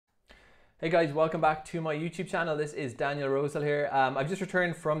Hey guys, welcome back to my YouTube channel. This is Daniel Rosehill here. I've just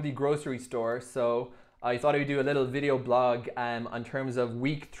returned from the grocery store, so I thought I would do a little video blog on terms of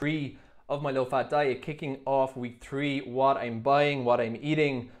week 3 of my low-fat diet, kicking off week 3, what I'm buying, what I'm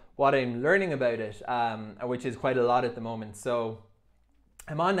eating, what I'm learning about it, which is quite a lot at the moment. So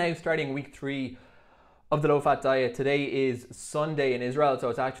I'm on now starting week 3 of the low-fat diet. Today is Sunday in Israel, so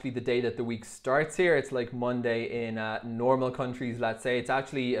it's actually the day that the week starts here. It's like Monday in normal countries, let's say. It's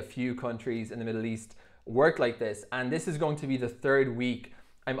actually a few countries in the Middle East work like this, and this is going to be the 3rd week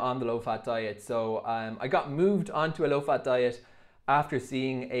I'm on the low-fat diet. So I got moved onto a low-fat diet after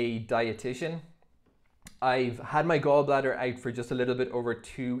seeing a dietitian. I've had my gallbladder out for just a little bit over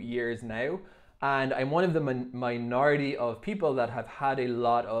 2 years now, and I'm one of the minority of people that have had a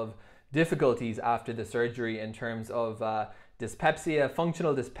lot of difficulties after the surgery in terms of dyspepsia,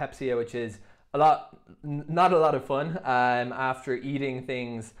 functional dyspepsia, which is not a lot of fun after eating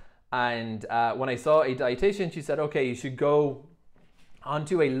things. And when I saw a dietitian, she said, okay, you should go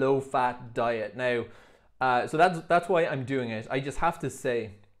onto a low-fat diet. Now, so that's why I'm doing it. I just have to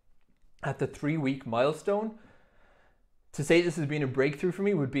say, at the 3-week milestone, to say this has been a breakthrough for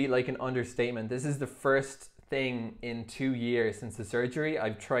me would be like an understatement. This is the first thing in 2 years since the surgery.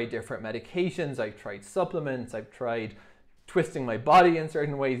 I've tried different medications, I've tried supplements, I've tried twisting my body in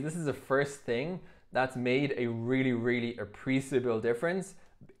certain ways. This is the first thing that's made a really appreciable difference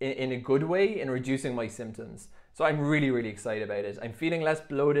in a good way in reducing my symptoms. So I'm really excited about it. I'm feeling less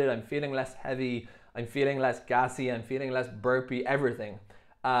bloated, I'm feeling less heavy, I'm feeling less gassy, I'm feeling less burpy, everything.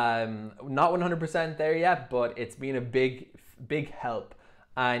 Not 100% there yet, but it's been a big help.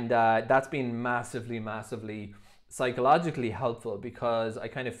 And that's been massively psychologically helpful, because I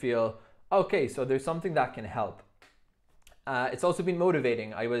kind of feel, okay, so there's something that can help. It's also been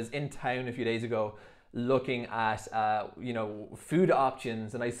motivating. I was in town a few days ago looking at food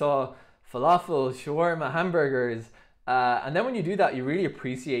options, and I saw falafel, shawarma, hamburgers, and then when you do that, you really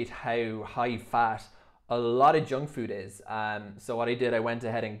appreciate how high fat a lot of junk food is. So what I did, I went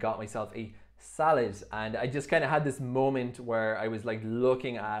ahead and got myself a salad, and I just kind of had this moment where I was like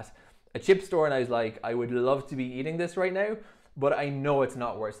looking at a chip store and I was like, I would love to be eating this right now, but I know it's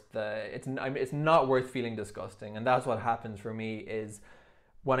not worth it's not worth feeling disgusting. And that's what happens for me, is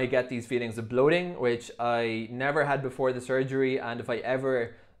when I get these feelings of bloating, which I never had before the surgery, and if I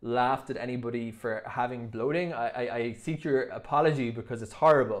ever laughed at anybody for having bloating, I seek your apology, because it's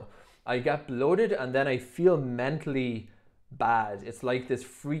horrible. I get bloated and then I feel mentally bad. It's like this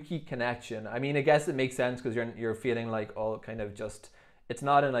freaky connection. I mean, I guess it makes sense because you're feeling like all kind of just, it's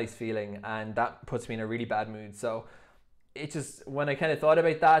not a nice feeling, and that puts me in a really bad mood. So it just, when I kind of thought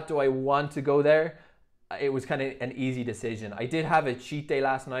about that, do I want to go there? It was kind of an easy decision. I did have a cheat day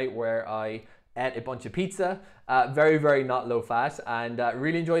last night where I ate a bunch of pizza, very not low fat, and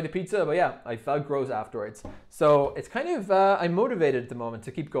really enjoyed the pizza, but yeah, I felt gross afterwards. So it's kind of, I'm motivated at the moment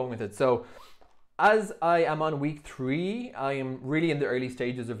to keep going with it. So as I am on week 3, I am really in the early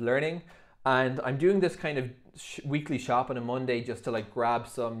stages of learning, and I'm doing this kind of weekly shop on a Monday just to like grab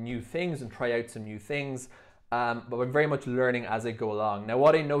some new things and try out some new things, but I'm very much learning as I go along. Now,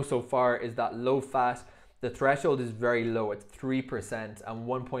 what I know so far is that low fat, the threshold is very low. It's 3% and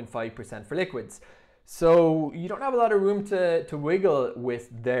 1.5% for liquids. So you don't have a lot of room to wiggle with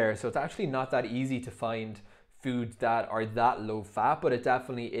there. So it's actually not that easy to find foods that are that low fat, but it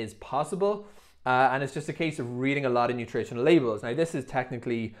definitely is possible. And it's just a case of reading a lot of nutritional labels. Now, this is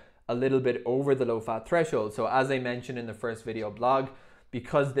technically a little bit over the low fat threshold. So as I mentioned in the first video blog,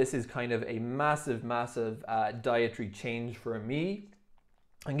 because this is kind of a massive dietary change for me,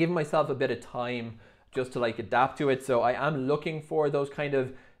 I'm giving myself a bit of time just to like adapt to it. So I am looking for those kind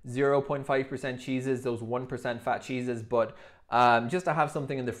of 0.5% cheeses, those 1% fat cheeses, but just to have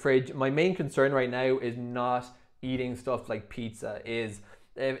something in the fridge. My main concern right now is not eating stuff like pizza.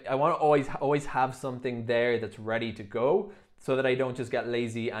 I want to always have something there that's ready to go, so that I don't just get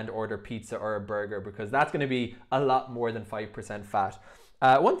lazy and order pizza or a burger, because that's going to be a lot more than 5% fat.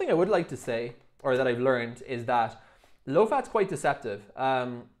 One thing I would like to say, or that I've learned, is that low fat's quite deceptive.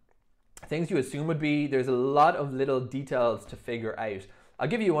 Things you assume would be, there's a lot of little details to figure out. I'll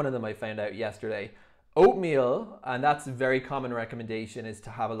give you one of them I found out yesterday. Oatmeal, and that's a very common recommendation, is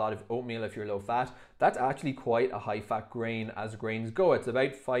to have a lot of oatmeal if you're low fat. That's actually quite a high fat grain as grains go. It's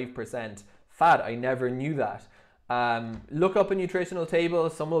about 5% fat. I never knew that. Look up a nutritional table.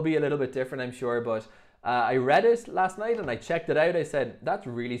 Some will be a little bit different, I'm sure, but I read it last night and I checked it out. I said, that's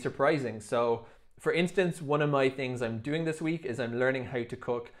really surprising. So for instance, one of my things I'm doing this week is I'm learning how to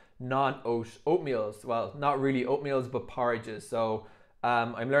cook non-oat oatmeals. Well, not really oatmeals, but porridges. So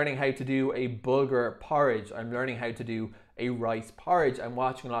I'm learning how to do a bulgur porridge. I'm learning how to do a rice porridge. I'm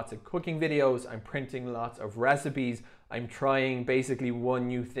watching lots of cooking videos, I'm printing lots of recipes, I'm trying basically one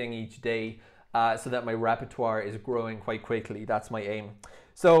new thing each day so that my repertoire is growing quite quickly. That's my aim.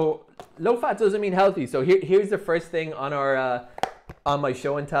 So low fat doesn't mean healthy. So here's the first thing on our on my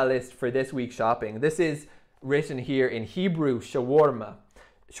show and tell list for this week's shopping. This is written here in Hebrew, shawarma.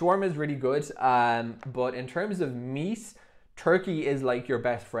 Shawarma is really good, but in terms of meat, turkey is like your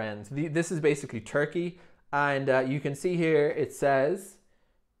best friend. This is basically turkey, and you can see here it says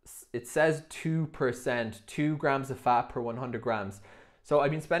 2%, 2 grams of fat per 100 grams. So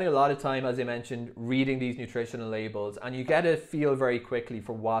I've been spending a lot of time, as I mentioned, reading these nutritional labels, and you get a feel very quickly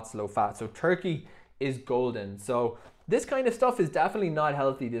for what's low fat. So turkey is golden. So this kind of stuff is definitely not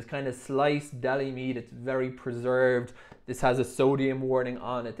healthy. This kind of sliced deli meat, it's very preserved. This has a sodium warning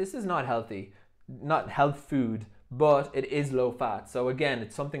on it. This is not healthy, not health food, but it is low fat. So again,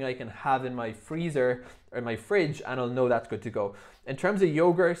 it's something I can have in my freezer or in my fridge and I'll know that's good to go. In terms of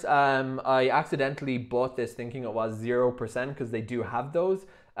yogurt, I accidentally bought this thinking it was 0% because they do have those.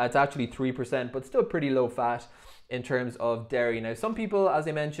 It's actually 3%, but still pretty low fat in terms of dairy. Now, some people, as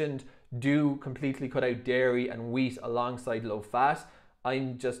I mentioned, do completely cut out dairy and wheat alongside low fat.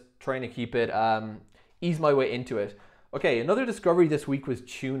 I'm just trying to keep it, ease my way into it. Okay, another discovery this week was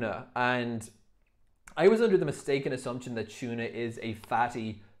tuna, and I was under the mistaken assumption that tuna is a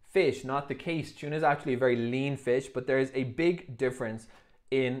fatty fish. Not the case. Tuna is actually a very lean fish, but there is a big difference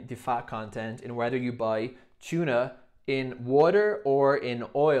in the fat content in whether you buy tuna in water or in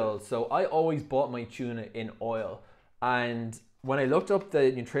oil. So I always bought my tuna in oil, and when I looked up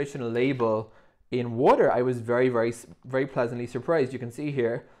the nutritional label in water, I was very, very, very pleasantly surprised. You can see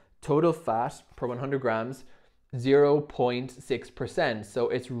here, total fat per 100 grams, 0.6%. So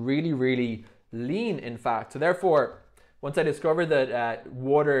it's really, really lean in fact. So therefore, once I discovered that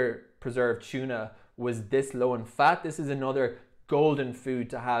water preserved tuna was this low in fat, this is another golden food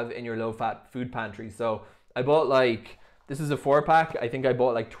to have in your low fat food pantry. So I bought this is a 4-pack. I think I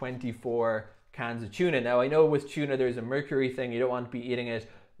bought like 24 cans of tuna. Now I know with tuna there's a mercury thing. You don't want to be eating it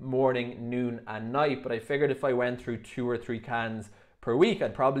morning, noon and night, but I figured if I went through 2 or 3 cans per week,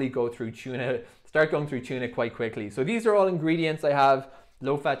 I'd probably start going through tuna quite quickly. So these are all ingredients I have.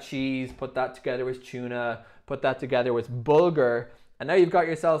 Low fat cheese, put that together with tuna, put that together with bulgur, and now you've got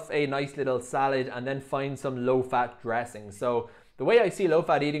yourself a nice little salad, and then find some low fat dressing. So the way I see low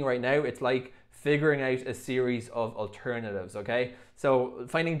fat eating right now, it's like figuring out a series of alternatives, okay? So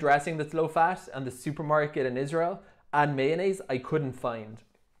finding dressing that's low fat and the supermarket in Israel, and mayonnaise I couldn't find.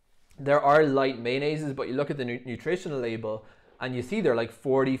 There are light mayonnaises, but you look at the nutritional label and you see they're like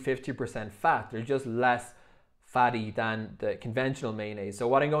 40-50% fat. They're just less fatty than the conventional mayonnaise. So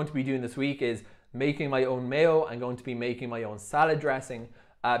what I'm going to be doing this week is making my own mayo. I'm going to be making my own salad dressing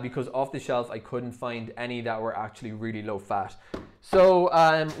because off the shelf I couldn't find any that were actually really low fat. So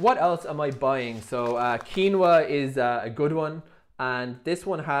what else am I buying? So quinoa is a good one, and this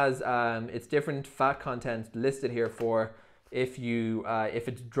one has its different fat content listed here for if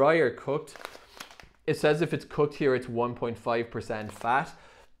it's dry or cooked. It says if it's cooked here it's 1.5% fat,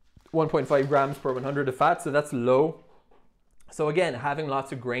 1.5 grams per 100 of fat, so that's low. So again, having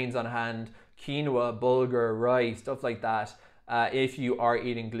lots of grains on hand, quinoa, bulgur, rice, stuff like that, if you are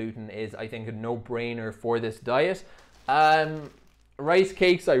eating gluten, is I think a no-brainer for this diet. Rice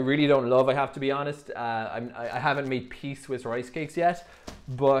cakes I really don't love, I have to be honest. I haven't made peace with rice cakes yet,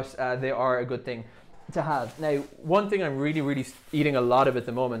 but they are a good thing to have. Now, one thing I'm really eating a lot of at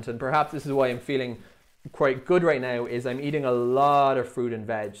the moment, and perhaps this is why I'm feeling quite good right now, is I'm eating a lot of fruit and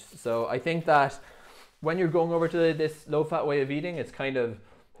veg. So I think that when you're going over to this low-fat way of eating, it's kind of,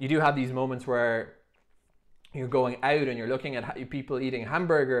 you do have these moments where you're going out and you're looking at people eating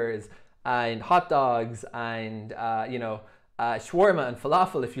hamburgers and hot dogs and shawarma and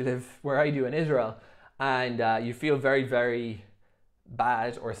falafel if you live where I do in Israel, and you feel very, very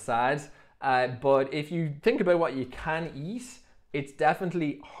bad or sad. But if you think about what you can eat, it's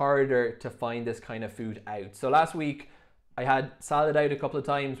definitely harder to find this kind of food out. So last week I had salad out a couple of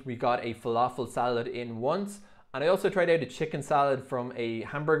times. We got a falafel salad in once, and I also tried out a chicken salad from a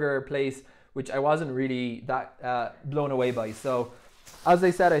hamburger place, which I wasn't really that blown away by. So as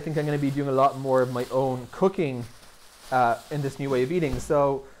I said, I think I'm going to be doing a lot more of my own cooking in this new way of eating.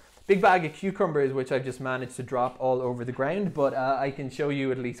 So big bag of cucumbers, which I've just managed to drop all over the ground, but I can show you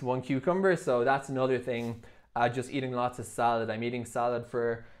at least one cucumber. So that's another thing, just eating lots of salad. I'm eating salad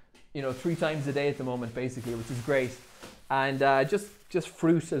for 3 times a day at the moment basically, which is great. And just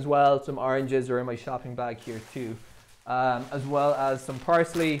fruit as well. Some oranges are in my shopping bag here too, as well as some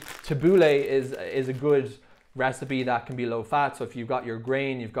parsley. Tabbouleh is a good recipe that can be low fat. So if you've got your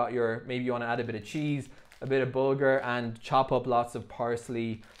grain, maybe you want to add a bit of cheese, a bit of bulgur, and chop up lots of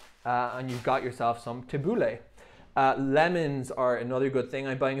parsley, and you've got yourself some tabbouleh. Lemons are another good thing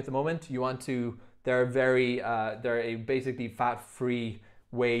I'm buying at the moment. They're a basically fat-free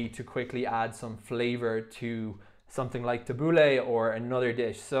way to quickly add some flavor to something like tabbouleh or another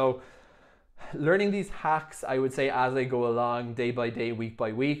dish. So learning these hacks, I would say, as I go along, day by day, week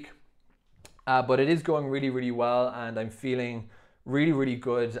by week. But it is going really, really well, and I'm feeling really, really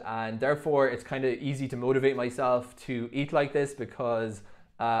good. And therefore, it's kind of easy to motivate myself to eat like this, because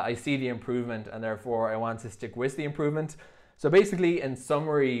I see the improvement, and therefore I want to stick with the improvement. So basically, in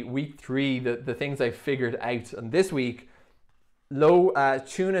summary, week 3, the things I figured out. And this week,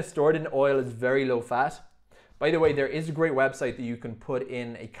 tuna stored in oil is very low fat. By the way, there is a great website that you can put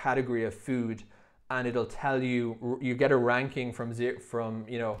in a category of food, and it'll tell you, you get a ranking from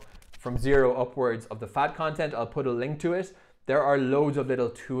zero upwards of the fat content. I'll put a link to it. There are loads of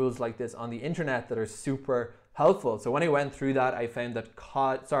little tools like this on the internet that are super helpful. So when I went through that, I found that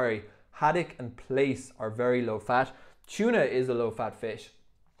haddock and plaice are very low fat. Tuna is a low fat fish,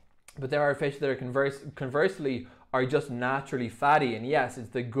 but there are fish that are conversely are just naturally fatty. And yes, it's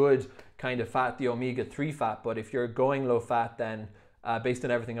the good kind of fat, the omega-3 fat. But if you're going low fat, then based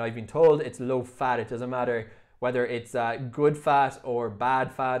on everything I've been told, it's low fat. It doesn't matter whether it's good fat or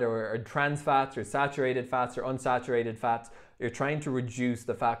bad fat, or trans fats or saturated fats or unsaturated fats. You're trying to reduce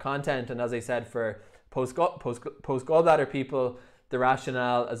the fat content. And as I said, for post gallbladder people, the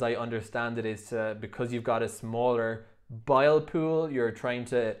rationale, as I understand it, is because you've got a smaller bile pool, you're trying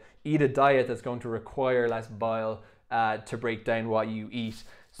to eat a diet that's going to require less bile to break down what you eat.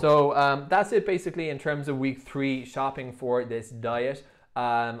 So that's it basically in terms of week 3 shopping for this diet.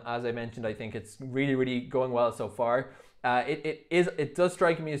 As I mentioned, I think it's really, really going well so far. It does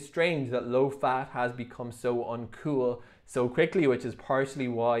strike me as strange that low fat has become so uncool so quickly, which is partially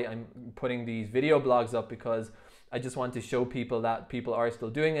why I'm putting these video blogs up, because I just want to show people that people are still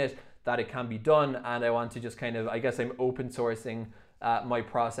doing it, that it can be done, and I want to just kind of, I guess I'm open sourcing my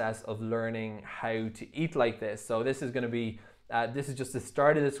process of learning how to eat like this. So this is going to be, this is just the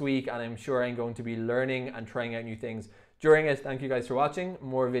start of this week, and I'm sure I'm going to be learning and trying out new things during it. Thank you guys for watching.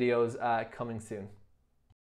 More videos coming soon.